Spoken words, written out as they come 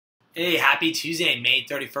Hey, happy Tuesday, May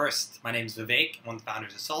 31st. My name is Vivek. I'm one of the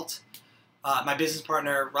founders of Salt. My business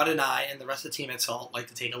partner, Rudd, and I, and the rest of the team at Salt like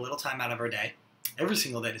to take a little time out of our day, every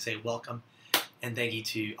single day, to say welcome and thank you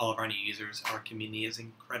to all of our new users. Our community is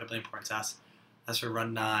incredibly important to us. That's where Rudd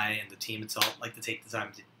and I and the team at Salt like to take the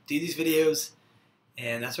time to do these videos,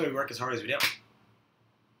 and that's why we work as hard as we do.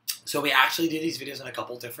 So we actually do these videos in a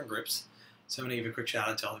couple different groups. So I'm going to give a quick shout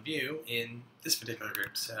out to all of you in this particular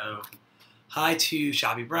group. So hi to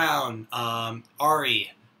Shabby Brown,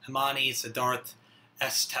 Ari, Himani, Siddharth,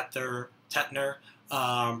 S. Tetner,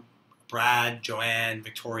 Brad, Joanne,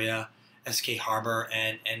 Victoria, SK Harbor,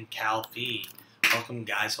 and Cal P. Welcome,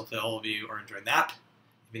 guys. Hopefully all of you are enjoying the app.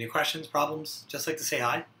 If you have any questions, problems, just like to say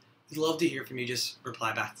hi. We'd love to hear from you. Just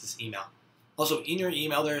reply back to this email. Also, in your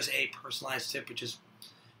email, there's a personalized tip, which is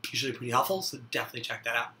usually pretty helpful, so definitely check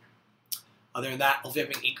that out. Other than that, hope you're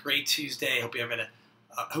having a great Tuesday. Hope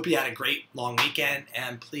you had a great long weekend,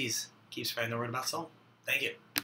 and please keep spreading the word about Salt. Thank you.